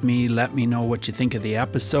 connect with me, let me know what you think of the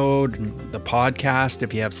episode, the podcast.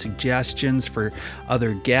 If you have suggestions for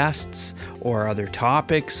other guests or other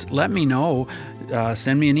topics, let me know.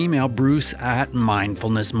 Send me an email,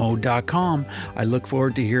 bruce@mindfulnessmode.com. I look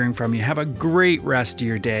forward to hearing from you. Have a great rest of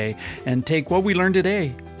your day and take what we learned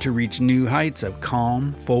today to reach new heights of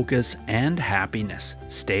calm, focus, and happiness.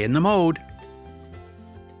 Stay in the mode.